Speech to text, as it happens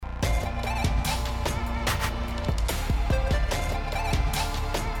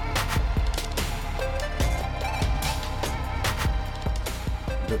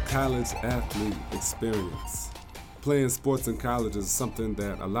college athlete experience. Playing sports in college is something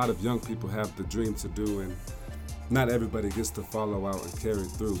that a lot of young people have the dream to do, and not everybody gets to follow out and carry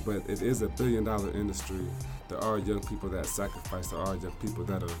through, but it is a billion-dollar industry. There are young people that sacrifice. There are young people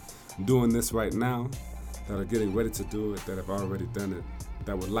that are doing this right now, that are getting ready to do it, that have already done it,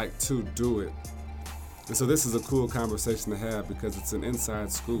 that would like to do it. And so this is a cool conversation to have because it's an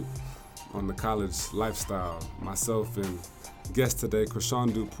inside scoop on the college lifestyle. Myself and guest today,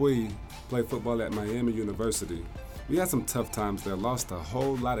 Chrishawn Dupuy, played football at Miami University. We had some tough times there, lost a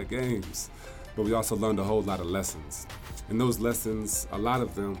whole lot of games, but we also learned a whole lot of lessons. And those lessons, a lot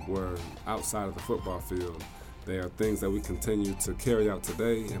of them were outside of the football field. They are things that we continue to carry out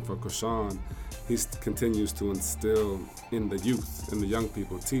today, and for Chrishawn, he continues to instill in the youth, in the young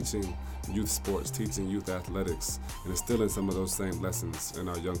people, teaching youth sports, teaching youth athletics, and instilling some of those same lessons in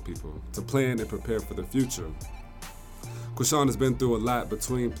our young people to plan and prepare for the future. Chrishawn has been through a lot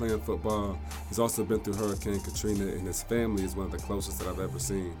between playing football. He's also been through Hurricane Katrina, and his family is one of the closest that I've ever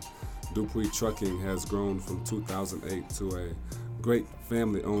seen. Dupuy Trucking has grown from 2008 to a great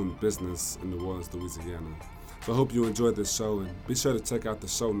family-owned business in New Orleans, Louisiana. So I hope you enjoyed this show, and be sure to check out the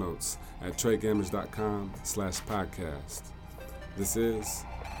show notes at TreyGamers.com/podcast. This is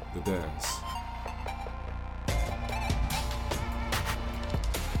The Dash.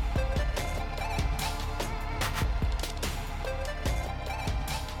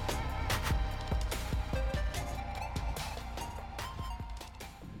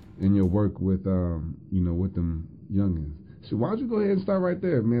 In your work with, with them youngins. So why don't you go ahead and start right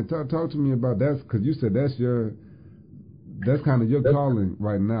there, man? Talk to me about that, because you said that's kind of your calling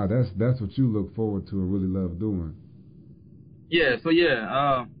right now. That's what you look forward to and really love doing. Yeah. So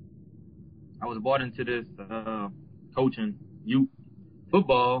I was brought into this coaching youth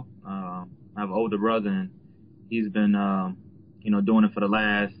football. I have an older brother, and he's been doing it for the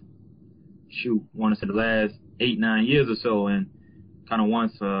last the last 8-9 years or so, and kind of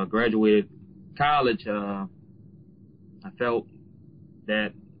once graduated college, I felt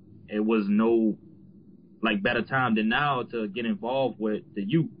that it was no better time than now to get involved with the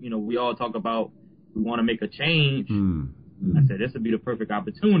youth. We all talk about we want to make a change. I said this would be the perfect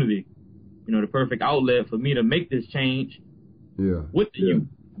opportunity, the perfect outlet for me to make this change with the youth,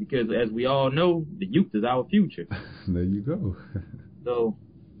 because as we all know, the youth is our future. There you go. So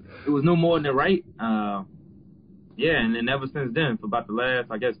it was no more than right. And then ever since then, for about the last,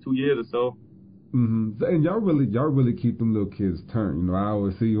 2 years or so. Mm-hmm. And y'all really keep them little kids turned. I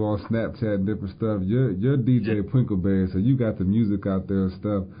always see you on Snapchat and different stuff. You're DJ Twinkleberry, so you got the music out there and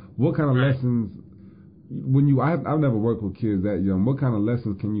stuff. What kind of lessons, I've never worked with kids that young, what kind of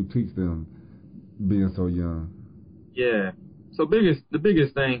lessons can you teach them being so young? Yeah. So the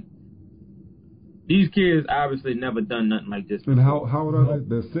biggest thing, these kids obviously never done nothing like this before. And how old are they?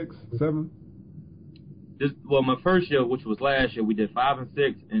 They're 6, 7? My first year, which was last year, we did 5 and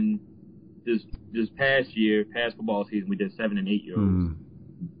 6, and this past football season, we did 7 and 8 year olds.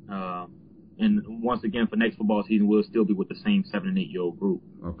 And once again, for next football season, we'll still be with the same 7 and 8 year old group.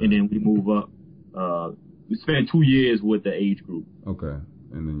 Okay. And then we move up. We spend 2 years with the age group. Okay.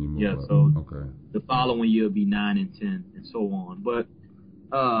 And then you move up. So okay. The following year will be 9 and 10 and so on. But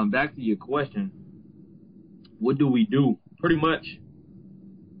back to your question, what do we do? Pretty much,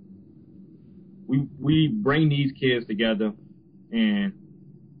 we bring these kids together and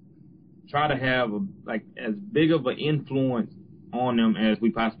try to have as big of an influence on them as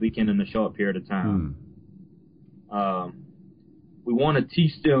we possibly can in a short period of time. We want to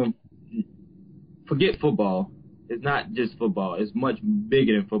teach them, forget football. It's not just football. It's much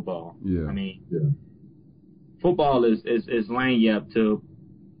bigger than football. Yeah. Football is lanyard to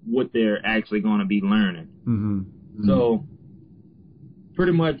what they're actually going to be learning. Mm-hmm. So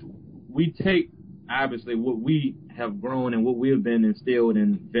pretty much we take obviously what we have grown and what we have been instilled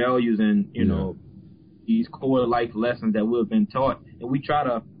in values and these core life lessons that we've been taught, and we try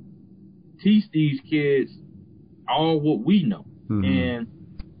to teach these kids all what we know. And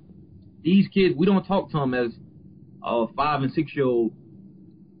these kids, we don't talk to them as a 5 and 6 year old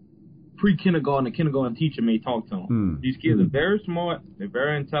pre-kindergarten and kindergarten teacher may talk to them. These kids are very smart, they're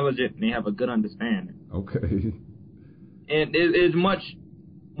very intelligent, and they have a good understanding. Okay. And it's much,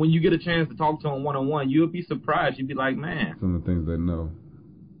 when you get a chance to talk to them one-on-one, you'll be surprised. You'll be like, man. Some of the things they know.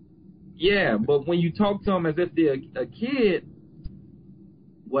 Yeah, but when you talk to them as if they're a kid,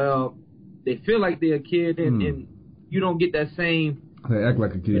 well, they feel like they're a kid, and you don't get that same. They act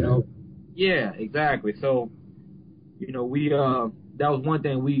like a kid. Yeah, exactly. So, we that was one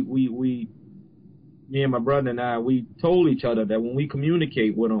thing we me and my brother and I, we told each other that when we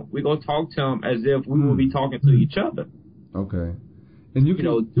communicate with them, we're gonna talk to them as if we will be talking to each other. Okay. And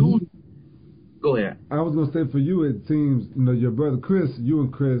dude. Go ahead. I was gonna say for you, it seems your brother Chris, you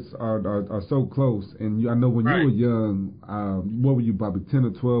and Chris are so close, and I know when you were young, what were you, probably 10 or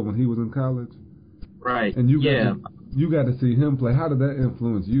 12 when he was in college? Right. And you got to see him play. How did that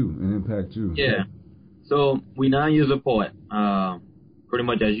influence you and impact you? Yeah. So we 9 years apart. Pretty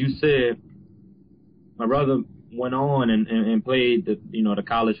much as you said, my brother went on and played the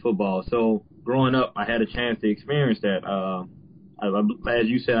college football. So growing up, I had a chance to experience that. As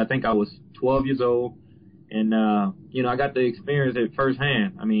you said, I think I was 12 years old, and I got to experience it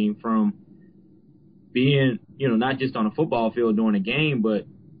firsthand. I mean, from being not just on a football field during a game, but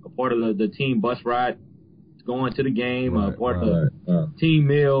a part of the team bus ride going to the game, part of the team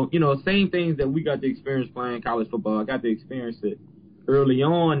meal, same things that we got to experience playing college football. I got to experience it early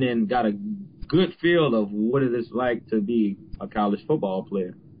on and got a good feel of what it is like to be a college football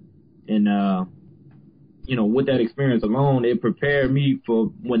player. And with that experience alone, it prepared me for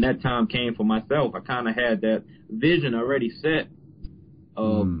when that time came for myself. I kind of had that vision already set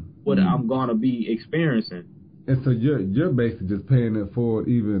of what I'm going to be experiencing. And so you're basically just paying it forward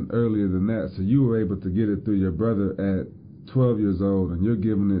even earlier than that. So you were able to get it through your brother at 12 years old, and you're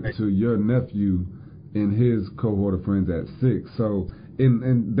giving it to your nephew and his cohort of friends at 6. So,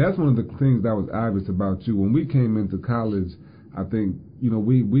 and that's one of the things that was obvious about you. When we came into college, I think,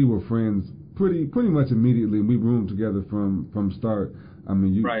 we were friends pretty much immediately, and we roomed together from start. I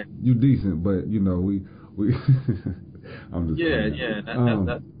mean, you decent, but we I'm just that's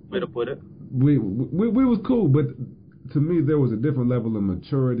the way to put it. We was cool, but to me there was a different level of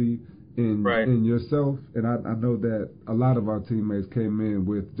maturity in yourself, and I know that a lot of our teammates came in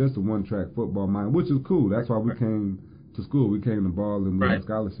with just a one-track football mind, which is cool. That's why we came to school. We came to ball and we had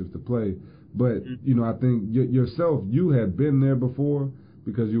scholarships to play. But I think yourself, you had been there before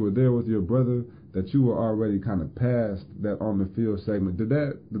because you were there with your brother, that you were already kind of past that on the field segment. Did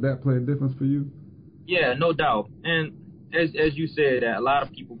that play a difference for you? Yeah, no doubt. And as you said, a lot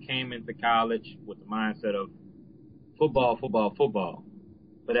of people came into college with the mindset of football, football, football.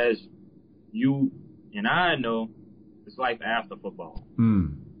 But as you and I know, it's life after football.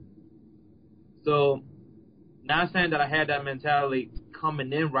 So, not saying that I had that mentality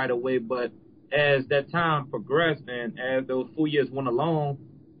coming in right away, but as that time progressed and as those 4 years went along,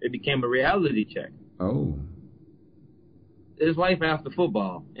 it became a reality check. Oh. It's life after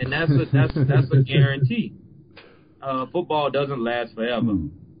football, and that's a guarantee. Football doesn't last forever.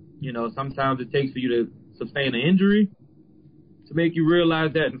 Sometimes it takes for you to sustain an injury to make you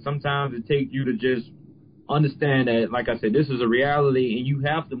realize that, and sometimes it takes you to just understand that, like I said, this is a reality, and you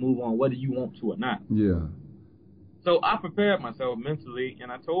have to move on whether you want to or not. Yeah. So I prepared myself mentally,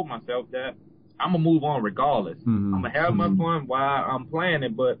 and I told myself that I'm going to move on regardless. I'm going to have my fun while I'm playing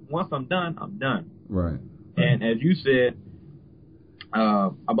it, but once I'm done, I'm done. Right. And as you said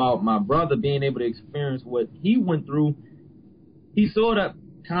about my brother being able to experience what he went through, he sort of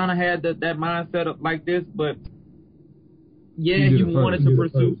kind of had that mindset of like this, but he wanted to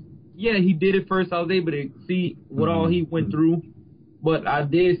pursue. Yeah, he did it first. I was able to see what all he went through, but I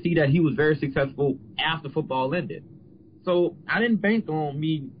did see that he was very successful after football ended. So I didn't bank on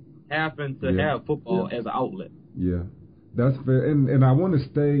me having to have football as an outlet. Yeah, that's fair. And I want to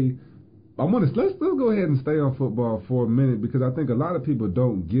stay. Let's go ahead and stay on football for a minute, because I think a lot of people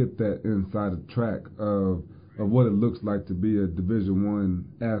don't get that inside track of what it looks like to be a Division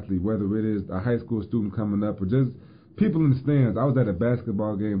I athlete, whether it is a high school student coming up or just people in the stands. I was at a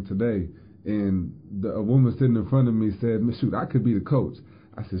basketball game today, and a woman sitting in front of me said, "Shoot, I could be the coach."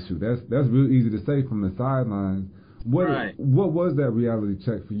 I said, "Shoot, that's real easy to say from the sidelines." What was that reality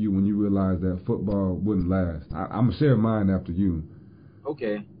check for you when you realized that football wouldn't last? I'm going to share mine after you.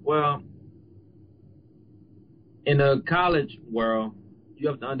 Okay. Well, in the college world, you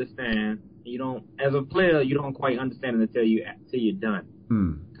have to understand, as a player, you don't quite understand it until you're done.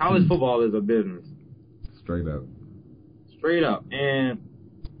 College football is a business. Straight up. And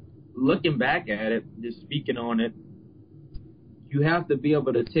looking back at it, just speaking on it, you have to be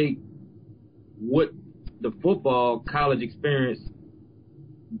able to take what the football college experience,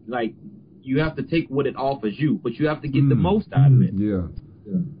 like, you have to take what it offers you, but you have to get the most out of it. Yeah.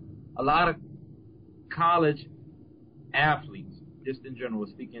 A lot of college athletes, just in general,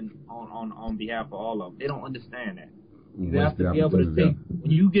 speaking on behalf of all of them, they don't understand that. You have to be able to take, when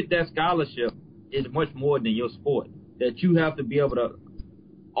you get that scholarship, it's much more than your sport, that you have to be able to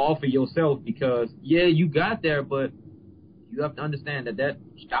offer yourself, because, you got there, but you have to understand that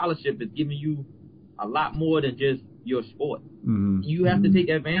scholarship is giving you a lot more than just your sport. You have to take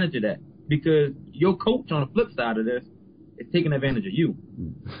advantage of that, because your coach on the flip side of this is taking advantage of you.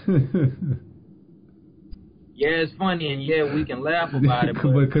 it's funny, and yeah, we can laugh about it,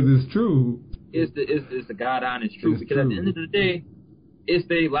 but because it's true. It's the God honest truth. It's because true. At the end of the day, it's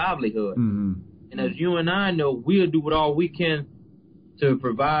their livelihood. Mm-hmm. And as you and I know, we'll do what all we can to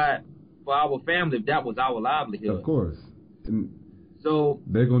provide for our family if that was our livelihood. Of course. And so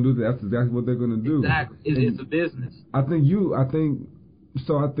they're gonna do that. That's exactly what they're gonna do. Exactly. It's a business. I think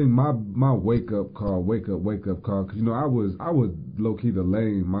my wake up call, because I was low key the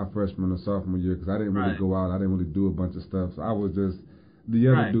lame my freshman or sophomore year because I didn't really go out, I didn't really do a bunch of stuff, so I was just the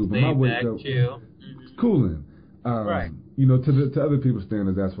other dude. But my wake up, chill, cooling. To other people's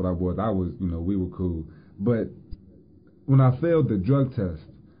standards, that's what I was. I was, we were cool. But when I failed the drug test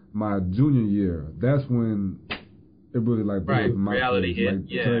my junior year, that's when it really blew my reality hit.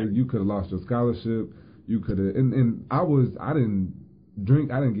 You could have lost your scholarship. You could have, and I didn't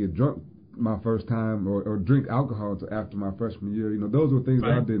drink. I didn't get drunk my first time or drink alcohol until after my freshman year. Those were things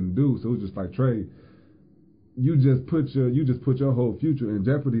that I didn't do. So it was just like, Trey, you just put your whole future in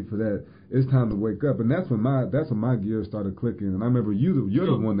jeopardy for that. It's time to wake up. And that's when my gears started clicking. And I remember you're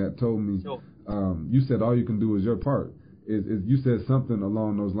the one that told me. You said all you can do is your part. Is you said something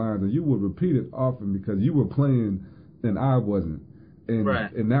along those lines, and you would repeat it often because you were playing and I wasn't.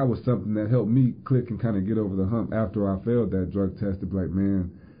 And that was something that helped me click and kind of get over the hump after I failed that drug test to be like,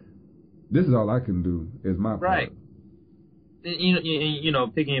 man, this is all I can do is my part. Right.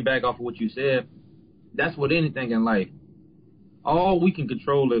 And, picking it back off of what you said, that's what anything in life. All we can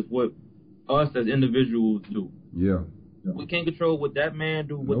control is what us as individuals do. Yeah. We can't control what that man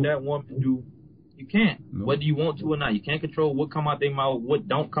do, what that woman do. You can't. Whether you want to or not. You can't control what come out their mouth, what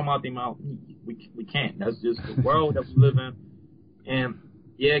don't come out their mouth. We can't. That's just the world that we live in. And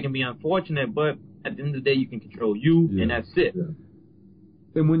it can be unfortunate, but at the end of the day, you can control you, and that's it. Yeah.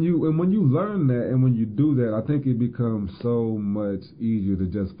 And when you learn that, and when you do that, I think it becomes so much easier to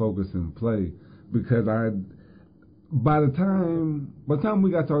just focus and play. Because by the time we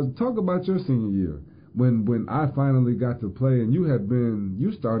got to talk about your senior year, when I finally got to play, and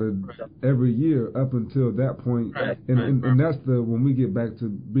you started every year up until that point, and that's when we get back to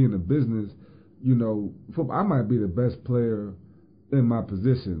being a business, I might be the best player in my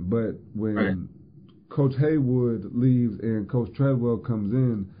position, but when Coach Haywood leaves and Coach Treadwell comes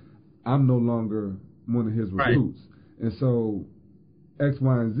in, I'm no longer one of his recruits. And so X,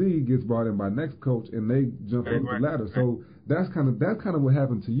 Y, and Z gets brought in by next coach, and they jump up the ladder. So that's kind of what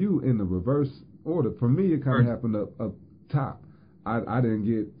happened to you in the reverse order. For me, it kind of happened up top. I didn't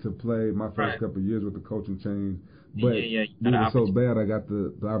get to play my first couple of years with the coaching change, but it was so bad I got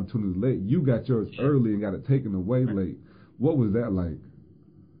the opportunity late. You got yours early and got it taken away late. What was that like?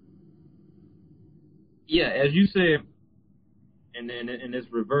 Yeah, as you said, and then in this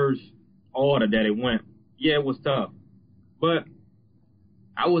reverse order that it went, it was tough. But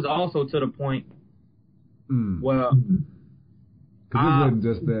I was also to the point where because it wasn't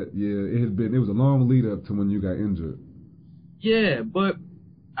just that. It was a long lead up to when you got injured. Yeah, but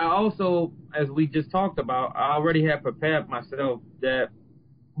I also, as we just talked about, I already had prepared myself that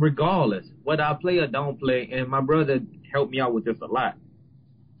regardless whether I play or don't play, and my brother helped me out with this a lot.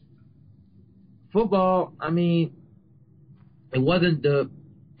 Football, it wasn't the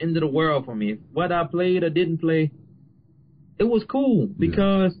end of the world for me. Whether I played or didn't play, it was cool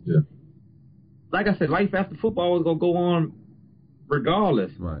because, like I said, life after football was going to go on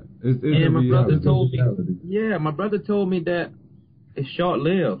regardless. Right. And my brother told me that it's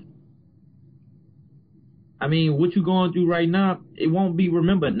short-lived. What you're going through right now, it won't be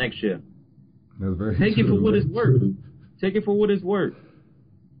remembered next year. That's very Take it for what it's worth. Take it for what it's worth.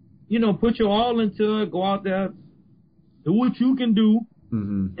 Put your all into it. Go out there, do what you can do,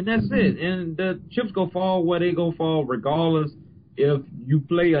 and that's it. And the chips go fall where they go fall, regardless if you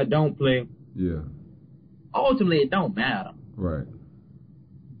play or don't play. Yeah. Ultimately, it don't matter. Right.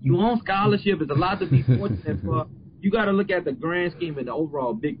 You on scholarship. It's a lot to be fortunate for. You got to look at the grand scheme and the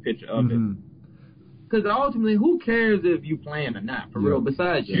overall big picture of it. Because ultimately, who cares if you playing or not, for real,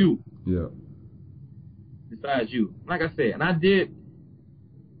 besides you? Yeah. Besides you. Like I said, and I did,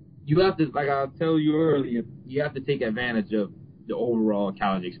 you have to, like I tell you earlier, you have to take advantage of the overall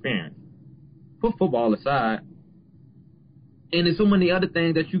college experience. Put football aside, and there's so many other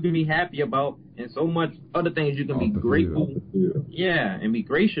things that you can be happy about, and so much other things you can be grateful, and be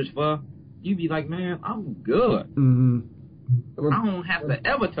gracious for. You be like, man, I'm good. I don't have to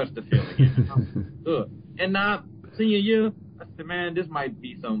ever touch the field again. I'm good. And now, senior year, I said, man, this might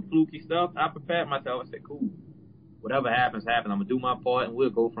be some fluky stuff. I prepared myself. I said, cool. Whatever happens, happens. I'm going to do my part, and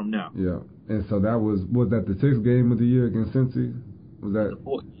we'll go from there. Yeah. And so that was that the 6th game of the year against Cincy? Was that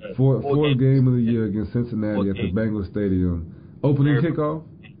fourth game of the year against Cincinnati at the Bengals Stadium? Opening kickoff?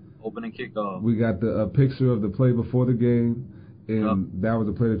 Opening kickoff. We got the picture of the play before the game, and that was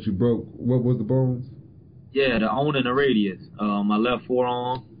the play that you broke. What was the bones? Yeah, the own and the radius. My left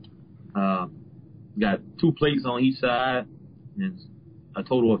forearm. Got 2 plates on each side, and a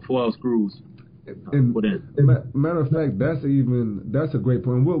total of 12 screws. Put in. Matter of fact, that's a great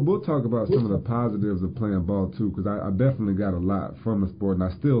point. We'll talk about some of the positives of playing ball too, because I definitely got a lot from the sport, and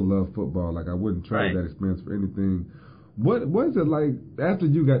I still love football. Like I wouldn't trade that experience for anything. What is it like after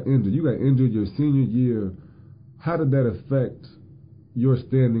you got injured? You got injured your senior year. How did that affect your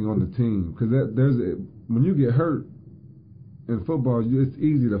standing on the team? Because when you get hurt in football, it's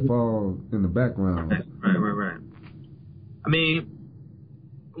easy to fall in the background. Right. I mean,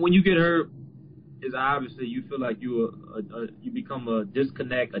 when you get hurt, is obviously you feel like you become a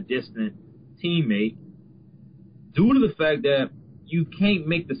distant teammate due to the fact that you can't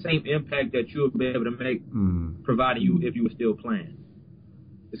make the same impact that you would be able to make, provided if you were still playing.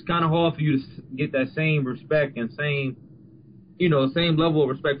 It's kind of hard for you to get that same respect and same level of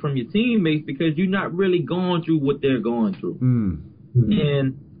respect from your teammates because you're not really going through what they're going through.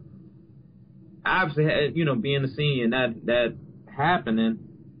 And obviously, being a senior and that happening,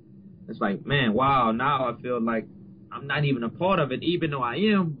 it's like, man, wow, now I feel like I'm not even a part of it, even though I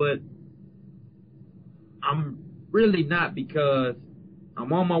am, but I'm really not because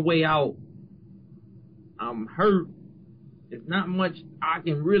I'm on my way out. I'm hurt. There's not much I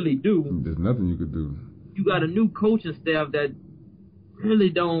can really do. There's nothing you could do. You got a new coaching staff that really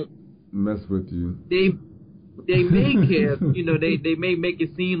don't mess with you. They may care, they may make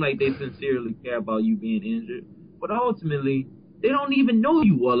it seem like they sincerely care about you being injured, but ultimately they don't even know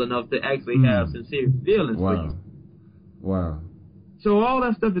you well enough to actually have sincere feelings for you. Wow. So all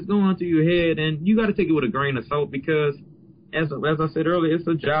that stuff is going through your head, and you got to take it with a grain of salt because, as I said earlier, it's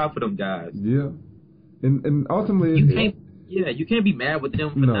a job for them guys. Yeah, and ultimately you can't be mad with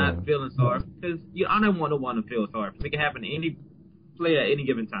them for not feeling sorry because I don't want no one to feel sorry. It can happen to any player at any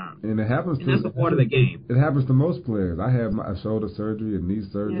given time, and it happens. That's a part of the game. It happens to most players. I had my shoulder surgery and knee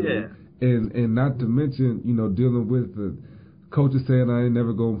surgery, and not to mention dealing with the coaches saying I ain't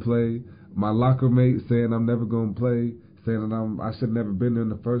never gonna play, my locker mate saying I'm never gonna play, saying that I should never been there in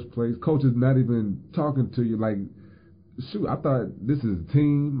the first place. Coaches not even talking to you like, shoot, I thought this is a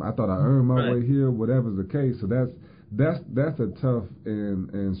team. I thought I earned my way here. Whatever's the case. So that's a tough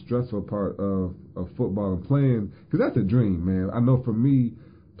and stressful part of football and playing, because that's a dream, man. I know for me,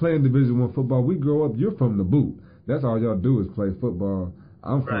 playing Division I football, we grow up. You're from the boot. That's all y'all do is play football.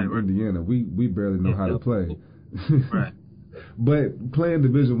 I'm from Indiana. We barely know how to play. But playing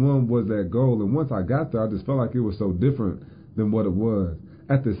Division I was that goal, and once I got there, I just felt like it was so different than what it was.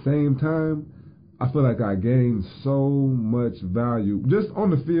 At the same time, I feel like I gained so much value just on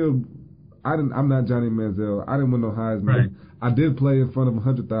the field. I'm not Johnny Manziel. I didn't win no Heisman. I did play in front of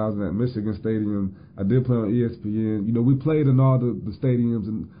 100,000 at Michigan Stadium. I did play on ESPN. We played in all the stadiums,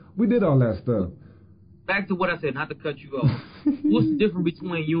 and we did all that stuff. Back to what I said, not to cut you off. What's the difference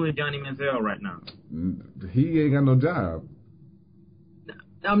between you and Johnny Manziel right now? He ain't got no job.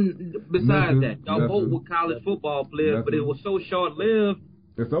 Besides that, y'all both were college football players, but it was so short-lived.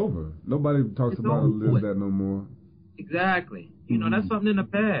 It's over. Nobody talks about or lives that no more. Exactly. That's something in the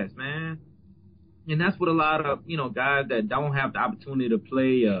past, man. And that's what a lot of, guys that don't have the opportunity to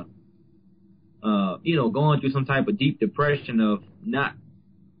play, going through some type of deep depression of not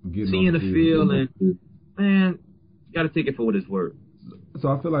seeing the field. And, man, you got to take it for what it's worth. So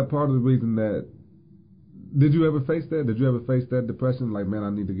I feel like part of the reason that, did you ever face that? Did you ever face that depression? Like, man, I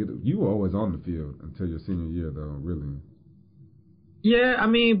need to get it. You were always on the field until your senior year, though, really. Yeah, I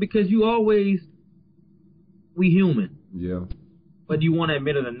mean, because we human. Yeah. Whether you want to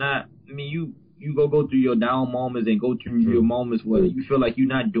admit it or not, I mean, you go through your down moments and go through your moments where you feel like you're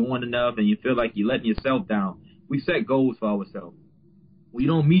not doing enough and you feel like you're letting yourself down. We set goals for ourselves. When you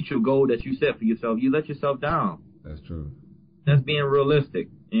don't meet your goal that you set for yourself, you let yourself down. That's true. That's being realistic.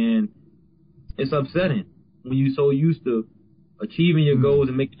 And it's upsetting when you're so used to achieving your goals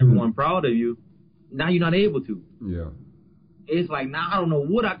and making everyone proud of you. Now you're not able to. Yeah. It's like, now I don't know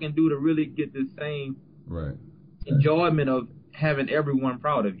what I can do to really get this same enjoyment of having everyone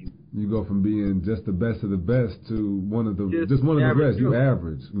proud of you. You go from being just the best of the best to one of the best. You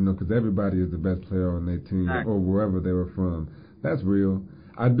average, because everybody is the best player on their team or wherever they were from. That's real.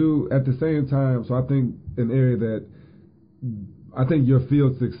 I do at the same time. So I think an area that I think your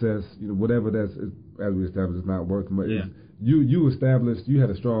field success, whatever that's as we established, is not worth much. Yeah. You established you had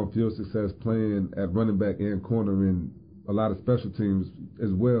a strong field success playing at running back and corner and a lot of special teams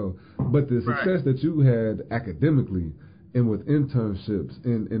as well. But the success that you had academically and with internships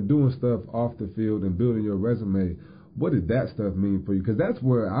and doing stuff off the field and building your resume, What did that stuff mean for you? Because that's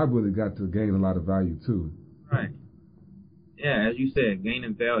where I really got to gain a lot of value too. Right. Yeah, as you said,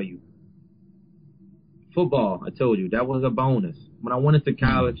 gaining value. Football, I told you, that was a bonus. When I went into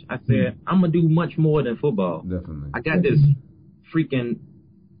college, I said, I'm going to do much more than football. Definitely. I got this freaking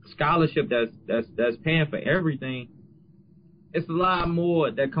scholarship that's paying for everything. It's a lot more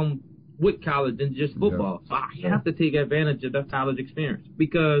that comes with college than just football. So I have to take advantage of the college experience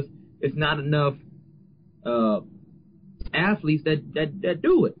because it's not enough athletes that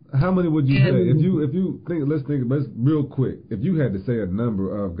do it. How many would you say if you think? Let's real quick. If you had to say a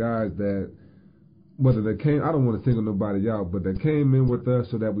number of guys that whether they came, I don't want to single nobody out, but that came in with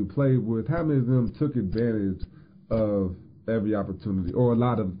us or that we played with, how many of them took advantage of every opportunity or a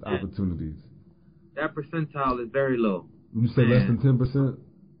lot of opportunities? That percentile is very low. You say less than 10%?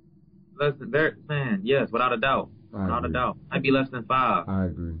 Less than yes, without a doubt. Without a doubt. Might be less than 5. I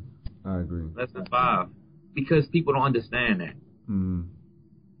agree. Less than 5. Because people don't understand that. Mm-hmm.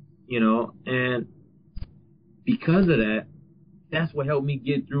 You know, and because of that, that's what helped me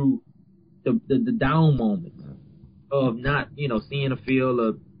get through the down moments of not, seeing a field,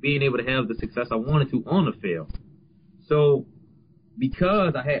 of being able to have the success I wanted to on the field. So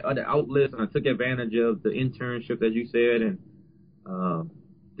because I had other outlets and I took advantage of the internship, as you said, and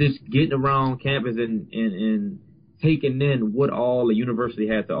just getting around campus and taking in what all the university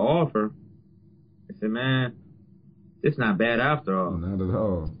had to offer, I said, man, it's not bad after all. Not at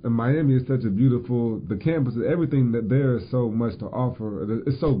all. And Miami is such a beautiful, the campus, everything that there is so much to offer.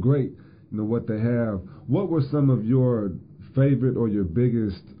 It's so great, what they have. What were some of your favorite or your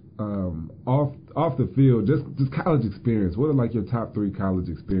biggest off the field, just college experience? What are like your top 3 college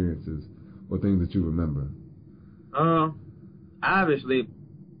experiences or things that you remember? Obviously,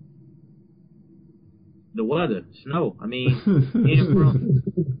 the weather, snow. I mean,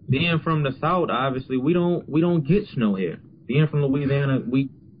 being from the South, obviously we don't get snow here. Being from Louisiana, we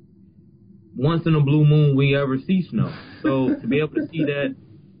once in a blue moon we ever see snow. So to be able to see that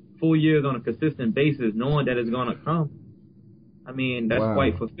 4 years on a consistent basis, knowing that it's gonna come, I mean, that's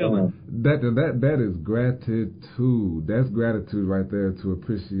quite fulfilling. That is gratitude. That's gratitude right there to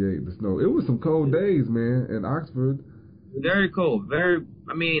appreciate the snow. It was some cold days, man, in Oxford. Very cold.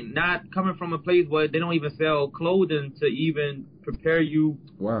 Not coming from a place where they don't even sell clothing to even prepare you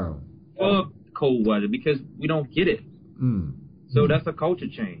for cold weather because we don't get it. So that's a culture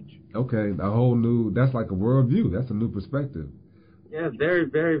change. Okay, that's like a worldview. That's a new perspective. Yeah, very,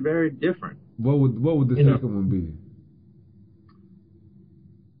 very, very different. What would the second one be?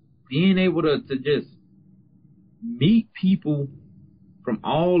 Being able to just meet people from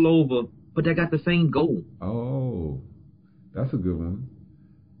all over, but they got the same goal. Oh, that's a good one.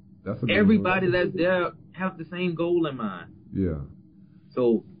 Everybody that's there have the same goal in mind. Yeah.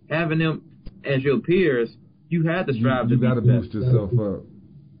 So having them as your peers, you have to strive to be got to boost yourself up.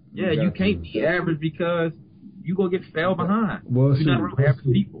 Yeah, you can't be average because you gonna get fell behind. Well, you're not around average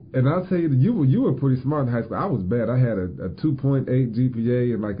people. And I'll tell you, you were pretty smart in high school. I was bad. I had a 2.8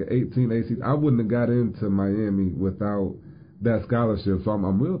 GPA and like an 18 AC. I wouldn't have got into Miami without that scholarship. So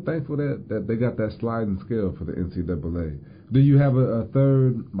I'm real thankful that they got that sliding scale for the NCAA. Do you have a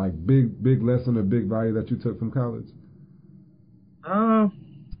third like big lesson or big value that you took from college?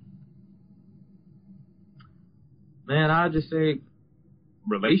 Man, I'll just say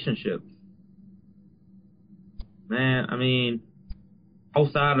relationships. Man, I mean,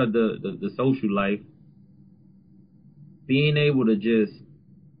 outside of the social life, being able to just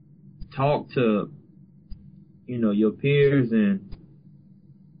talk to, your peers and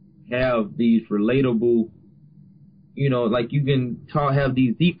have these relatable, like you can have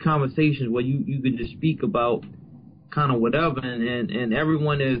these deep conversations where you can just speak about kind of whatever, and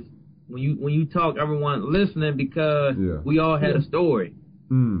everyone is, when you talk, everyone listening because we all had a story.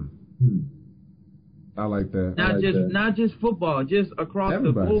 I like that. Not just football, just across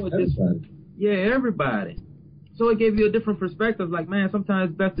the board. Everybody. So it gave you a different perspective. Like, man, sometimes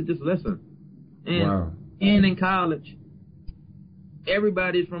it's best to just listen. And in college,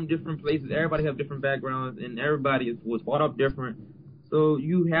 everybody's from different places. Everybody have different backgrounds, and everybody was brought up different. So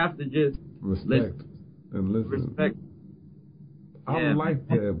you have to just respect and listen. Respect. I like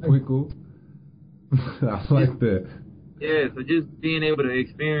that, Twinkle. I like that. Yeah, so just being able to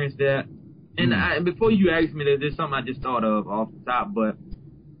experience that. And before you asked me, there's something I just thought of off the top, but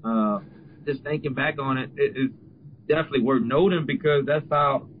just thinking back on it, it's definitely worth noting because that's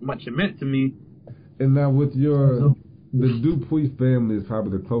how much it meant to me. And now with the Dupuy family is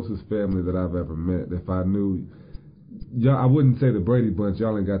probably the closest family that I've ever met. If I knew, y'all, I wouldn't say the Brady Bunch,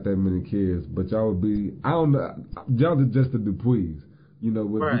 y'all ain't got that many kids, but y'all would be, I don't know, y'all are just the Dupuys. With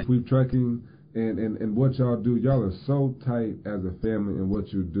Dupuy Trucking, and what y'all do. Y'all are so tight as a family in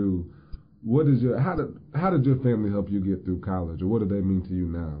what you do. What is how did your family help you get through college, or what do they mean to you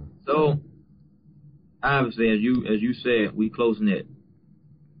now? So, obviously, as you said, we close knit.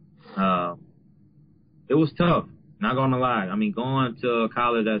 It was tough. Not gonna lie. I mean, going to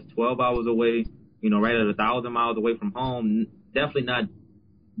college that's 12 hours away, right at 1,000 miles away from home. Definitely not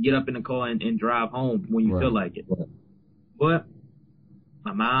get up in the car and drive home when you feel like it. But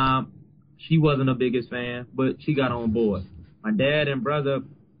my mom, she wasn't the biggest fan, but she got on board. My dad and brother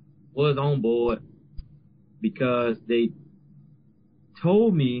was on board because they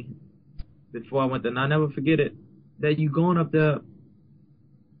told me before I went there, and I'll never forget it, that you going up there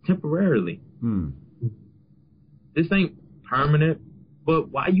temporarily. This ain't permanent, but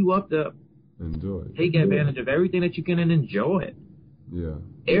while you up there, enjoy it. Take advantage of everything that you can and enjoy it. Yeah.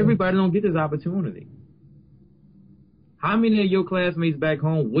 Everybody don't get this opportunity. How many of your classmates back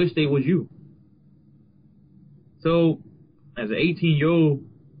home wish they was you? So, as an 18-year-old,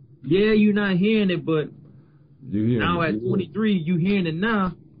 yeah, you're not hearing it, but now at 23, you hearing it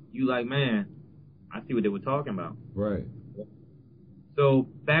now, you like, man, I see what they were talking about. Right. So,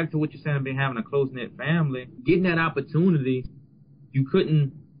 back to what you're saying about having a close-knit family, getting that opportunity, you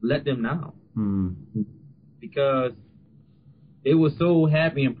couldn't let them down. Because they were so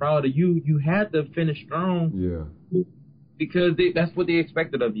happy and proud of you. You had to finish strong. Yeah. Because that's what they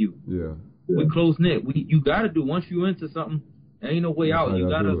expected of you. Yeah. We're close knit. You gotta do. Once you into something, there ain't no way out. You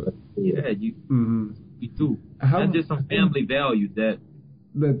gotta. You do. That's just some family values that.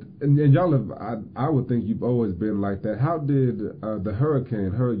 And y'all have. I would think you've always been like that. How did the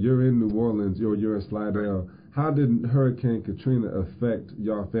hurricane? You're in New Orleans. You're in Slidell. How did Hurricane Katrina affect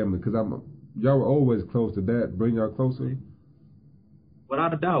y'all family? Because y'all were always close to that. Bring y'all closer.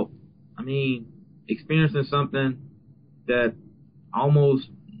 Without a doubt. I mean, experiencing something that almost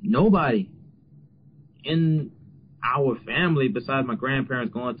nobody in our family, besides my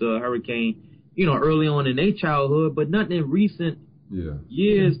grandparents going through a hurricane, early on in their childhood, but nothing in recent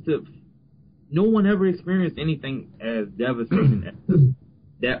years no one ever experienced anything as devastating as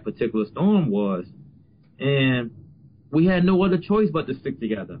that particular storm was. And we had no other choice but to stick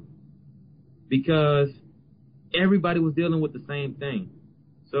together because everybody was dealing with the same thing.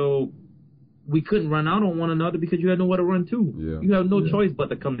 So we couldn't run out on one another because you had nowhere to run to. Yeah. You have no choice but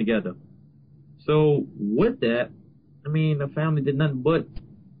to come together. So with that, I mean, the family did nothing but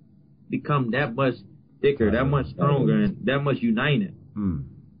become that much thicker, that much stronger, and that much united.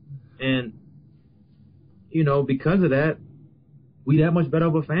 And, because of that, we that much better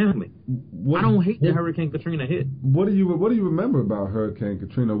of a family. I don't hate that Hurricane Katrina hit. What do you remember about Hurricane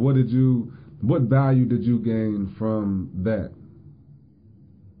Katrina? What value did you gain from that?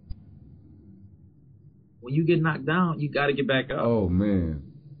 When you get knocked down, you got to get back up. Oh, man.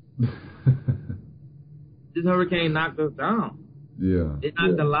 This hurricane knocked us down. Yeah. It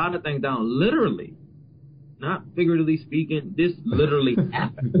knocked a lot of things down, literally. Not figuratively speaking. This literally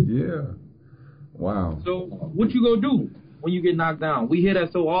happened. Yeah. Wow. So what you gonna do when you get knocked down? We hear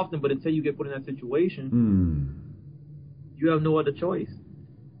that so often, but until you get put in that situation, you have no other choice.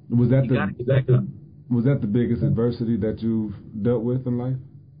 Was that you gotta get back up. Was that the biggest adversity that you've dealt with in life?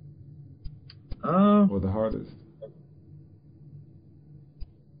 Or the hardest?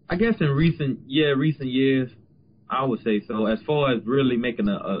 I guess in recent years, I would say so. As far as really making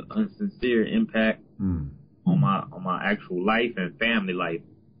a sincere impact on my actual life and family life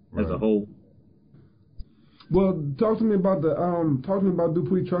as a whole. Well, talk to me about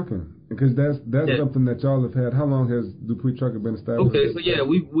Dupuy Trucking, because that's something that y'all have had. How long has Dupuy Trucking been established? Okay, so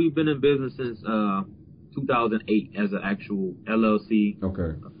we've been in business since 2008 as an actual LLC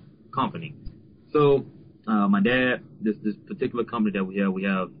company. So my dad, this particular company that we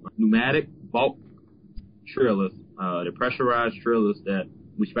have pneumatic bulk trailers, the pressurized trailers that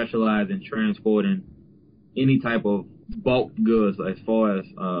we specialize in transporting any type of bulk goods. As far as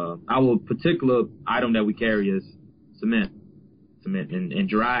our particular item that we carry is cement and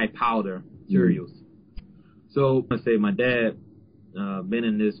dry powder materials. So I say my dad been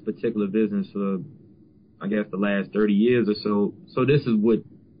in this particular business for I guess the last 30 years or so. So this is what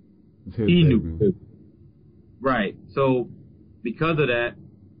he knew. Right. So because of that,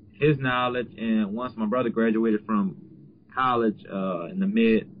 his knowledge, and once my brother graduated from college in the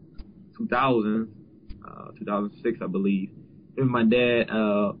mid 2000s, 2006 I believe, and my dad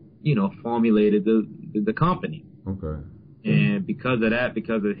formulated the company. Okay. And because of that,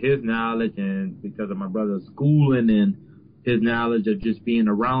 because of his knowledge and because of my brother's schooling and his knowledge of just being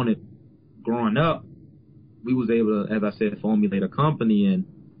around it growing up, we was able to, as I said, formulate a company, and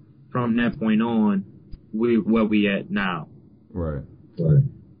from that point on, we're where we at now. Right.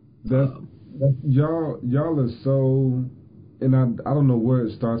 Y'all are so, and I don't know where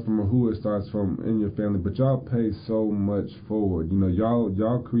it starts from or who it starts from in your family, but y'all pay so much forward. You know,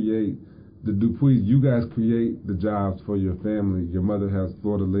 y'all create the Dupuis. You guys create the jobs for your family. Your mother has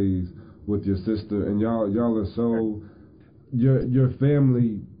Florida Leaves with your sister, and y'all are so. Your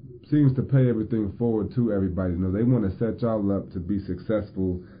family seems to pay everything forward to everybody. You know, they want to set y'all up to be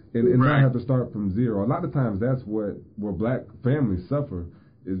successful and not have to start from zero. A lot of times that's where black families suffer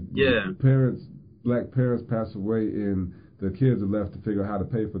is black parents pass away and the kids are left to figure out how to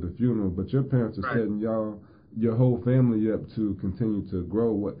pay for the funeral. But your parents are setting your whole family up to continue to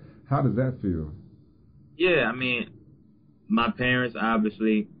grow. How does that feel? Yeah, I mean, my parents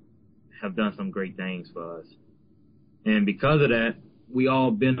obviously have done some great things for us. And because of that, we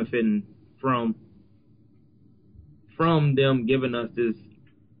all benefiting from them giving us this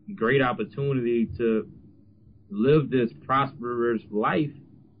great opportunity to live this prosperous life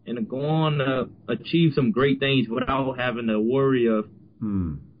and to go on to achieve some great things without having to worry of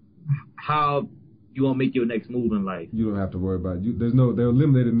how you want to make your next move in life. You don't have to worry about it. They're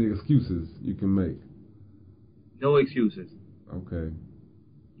eliminating the excuses you can make. No excuses. Okay.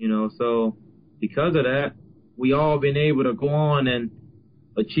 You know, so because of that, we all been able to go on and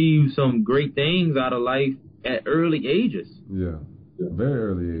achieve some great things out of life at early ages. Yeah. Very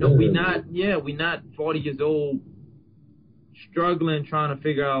early age. So we not 40 years old struggling trying to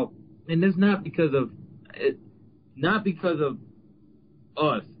figure out, and it's not because of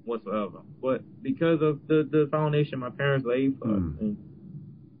us whatsoever, but because of the foundation my parents laid for us. And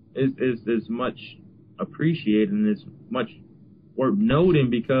it's much appreciated and it's much worth noting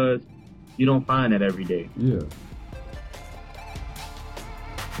because you don't find that every day. Yeah.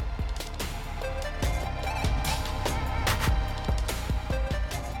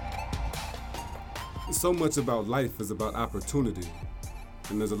 So much about life is about opportunity.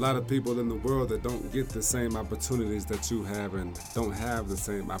 And there's a lot of people in the world that don't get the same opportunities that you have and don't have the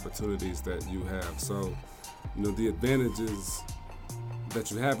same opportunities that you have. So, you know, the advantages that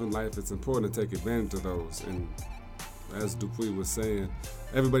you have in life, it's important to take advantage of those. And as Dupuy was saying,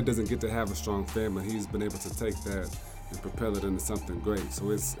 everybody doesn't get to have a strong family. He's been able to take that and propel it into something great. So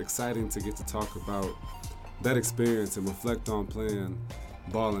it's exciting to get to talk about that experience and reflect on playing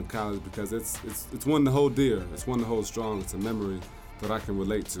ball in college because it's one to hold dear. It's one to hold strong. It's a memory that I can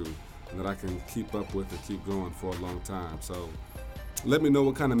relate to and that I can keep up with and keep going for a long time. So let me know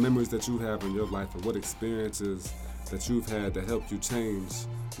what kind of memories that you have in your life and what experiences that you've had that helped you change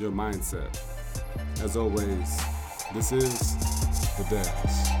your mindset. As always, this is The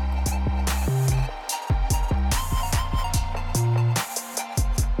Dash.